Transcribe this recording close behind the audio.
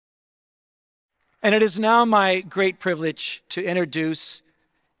And it is now my great privilege to introduce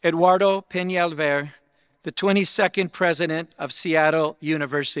Eduardo Peñalver, the 22nd president of Seattle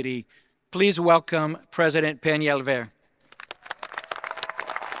University. Please welcome President Peñalver.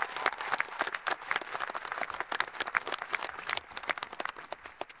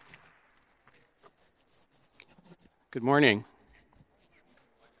 Good morning.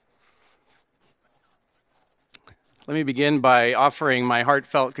 Let me begin by offering my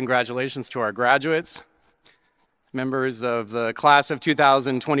heartfelt congratulations to our graduates, members of the class of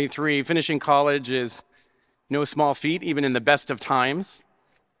 2023. Finishing college is no small feat, even in the best of times.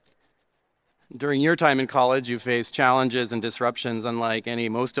 During your time in college, you faced challenges and disruptions unlike any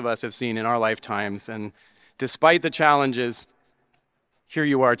most of us have seen in our lifetimes. And despite the challenges, here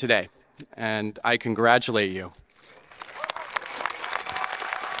you are today, and I congratulate you.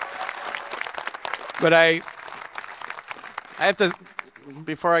 But I have to,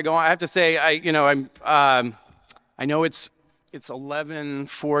 before I go on, I have to say, I know it's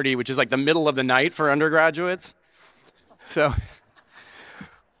 11:40, which is like the middle of the night for undergraduates. So,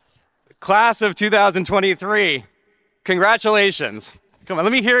 class of 2023, congratulations. Come on,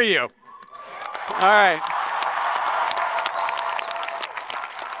 let me hear you. All right.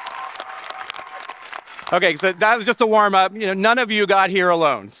 Okay, so that was just a warm up. None of you got here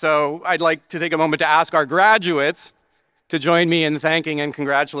alone. So I'd like to take a moment to ask our graduates to join me in thanking and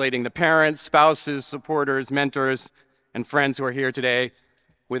congratulating the parents, spouses, supporters, mentors, and friends who are here today,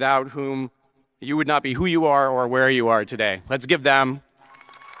 without whom you would not be who you are or where you are today. Let's give them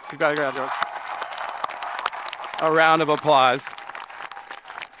a round of applause.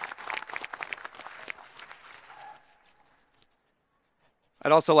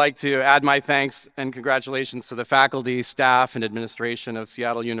 I'd also like to add my thanks and congratulations to the faculty, staff, and administration of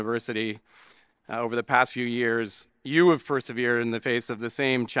Seattle University. Over the past few years, you have persevered in the face of the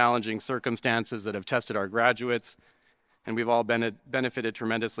same challenging circumstances that have tested our graduates, and we've all benefited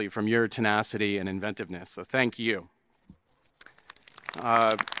tremendously from your tenacity and inventiveness, so thank you.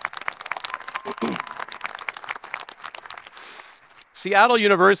 Seattle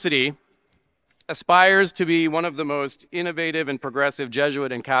University aspires to be one of the most innovative and progressive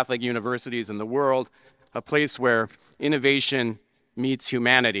Jesuit and Catholic universities in the world, a place where innovation meets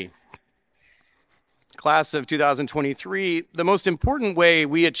humanity. Class of 2023, the most important way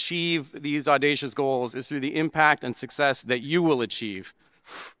we achieve these audacious goals is through the impact and success that you will achieve.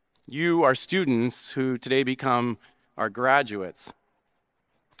 You are students who today become our graduates.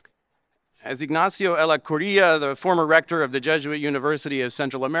 As Ignacio Ellacuria, the former rector of the Jesuit University of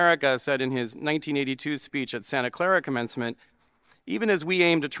Central America, said in his 1982 speech at Santa Clara Commencement, even as we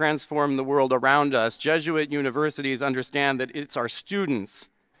aim to transform the world around us, Jesuit universities understand that it's our students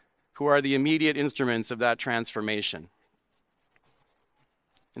who are the immediate instruments of that transformation.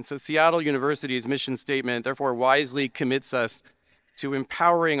 And so Seattle University's mission statement therefore wisely commits us to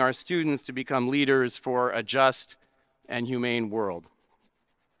empowering our students to become leaders for a just and humane world.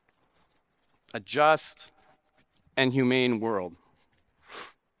 A just and humane world.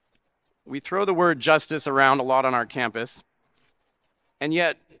 We throw the word justice around a lot on our campus, and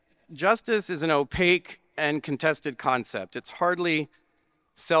yet justice is an opaque and contested concept. It's hardly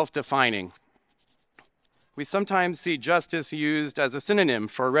self-defining. We sometimes see justice used as a synonym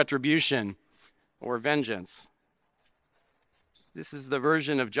for retribution or vengeance. This is the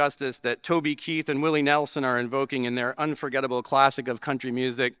version of justice that Toby Keith and Willie Nelson are invoking in their unforgettable classic of country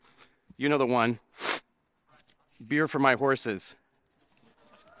music. You know the one, Beer for My Horses.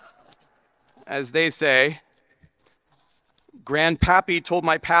 As they say, Grandpappy told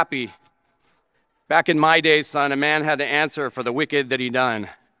my pappy, back in my day, son, a man had to answer for the wicked that he done.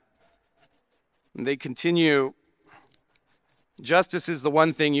 And they continue, justice is the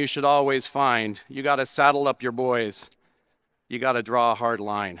one thing you should always find. You got to saddle up your boys. You got to draw a hard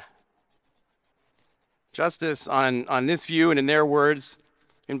line. Justice on this view and in their words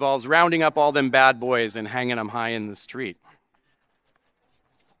involves rounding up all them bad boys and hanging them high in the street.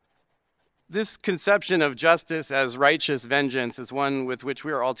 This conception of justice as righteous vengeance is one with which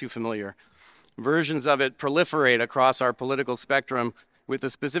we are all too familiar. Versions of it proliferate across our political spectrum with the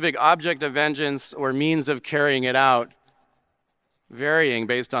specific object of vengeance or means of carrying it out varying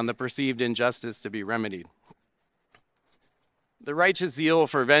based on the perceived injustice to be remedied. The righteous zeal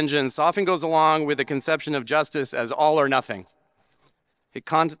for vengeance often goes along with the conception of justice as all or nothing. It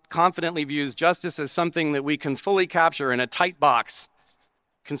confidently views justice as something that we can fully capture in a tight box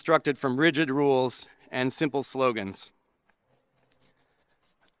constructed from rigid rules and simple slogans.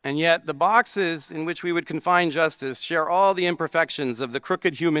 And yet, the boxes in which we would confine justice share all the imperfections of the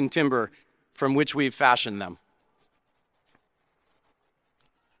crooked human timber from which we've fashioned them.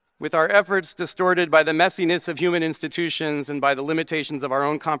 with our efforts distorted by the messiness of human institutions and by the limitations of our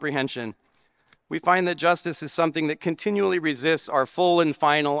own comprehension, we find that justice is something that continually resists our full and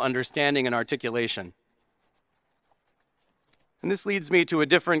final understanding and articulation. And this leads me to a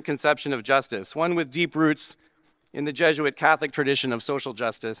different conception of justice, one with deep roots in the Jesuit Catholic tradition of social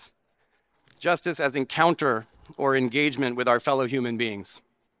justice, justice as encounter or engagement with our fellow human beings.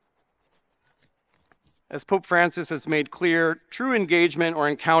 As Pope Francis has made clear, true engagement or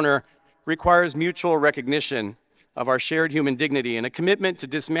encounter requires mutual recognition of our shared human dignity and a commitment to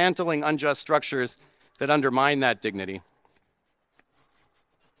dismantling unjust structures that undermine that dignity.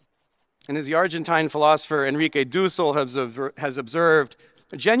 And as the Argentine philosopher Enrique Dussel has observed,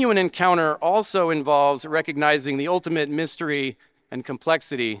 a genuine encounter also involves recognizing the ultimate mystery and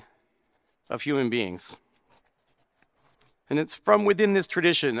complexity of human beings. And it's from within this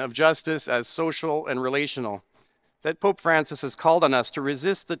tradition of justice as social and relational that Pope Francis has called on us to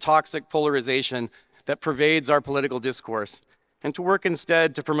resist the toxic polarization that pervades our political discourse and to work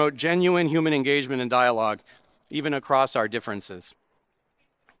instead to promote genuine human engagement and dialogue, even across our differences.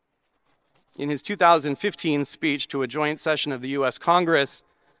 In his 2015 speech to a joint session of the US Congress,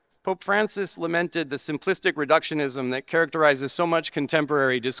 Pope Francis lamented the simplistic reductionism that characterizes so much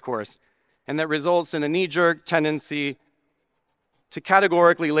contemporary discourse and that results in a knee-jerk tendency to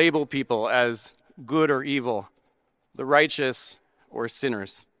categorically label people as good or evil, the righteous or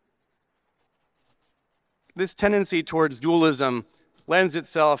sinners. This tendency towards dualism lends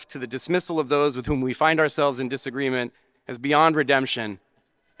itself to the dismissal of those with whom we find ourselves in disagreement as beyond redemption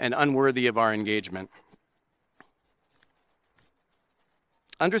and unworthy of our engagement.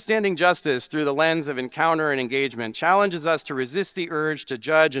 Understanding justice through the lens of encounter and engagement challenges us to resist the urge to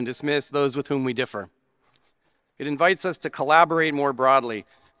judge and dismiss those with whom we differ. It invites us to collaborate more broadly,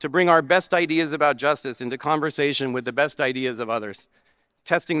 to bring our best ideas about justice into conversation with the best ideas of others,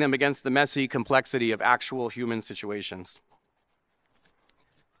 testing them against the messy complexity of actual human situations.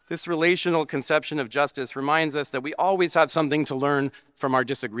 This relational conception of justice reminds us that we always have something to learn from our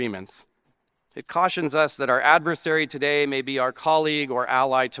disagreements. It cautions us that our adversary today may be our colleague or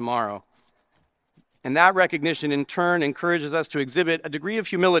ally tomorrow. And that recognition, in turn, encourages us to exhibit a degree of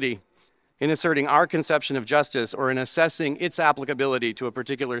humility in asserting our conception of justice or in assessing its applicability to a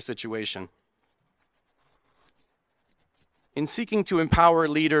particular situation. In seeking to empower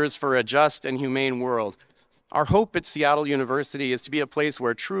leaders for a just and humane world, our hope at Seattle University is to be a place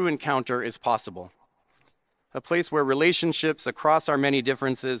where true encounter is possible, a place where relationships across our many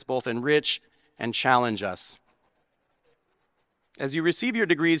differences both enrich and challenge us. As you receive your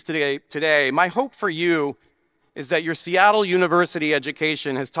degrees today, my hope for you is that your Seattle University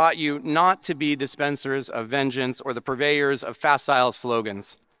education has taught you not to be dispensers of vengeance or the purveyors of facile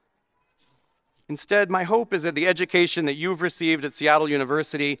slogans. Instead, my hope is that the education that you've received at Seattle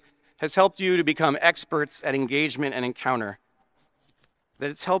University has helped you to become experts at engagement and encounter,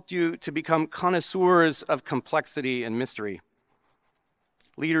 that it's helped you to become connoisseurs of complexity and mystery,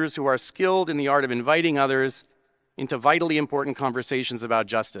 leaders who are skilled in the art of inviting others into vitally important conversations about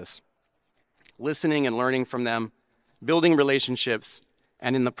justice, listening and learning from them, building relationships,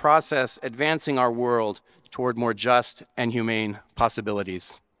 and in the process, advancing our world toward more just and humane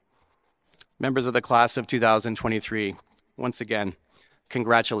possibilities. Members of the class of 2023, once again,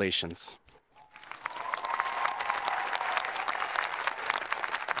 congratulations.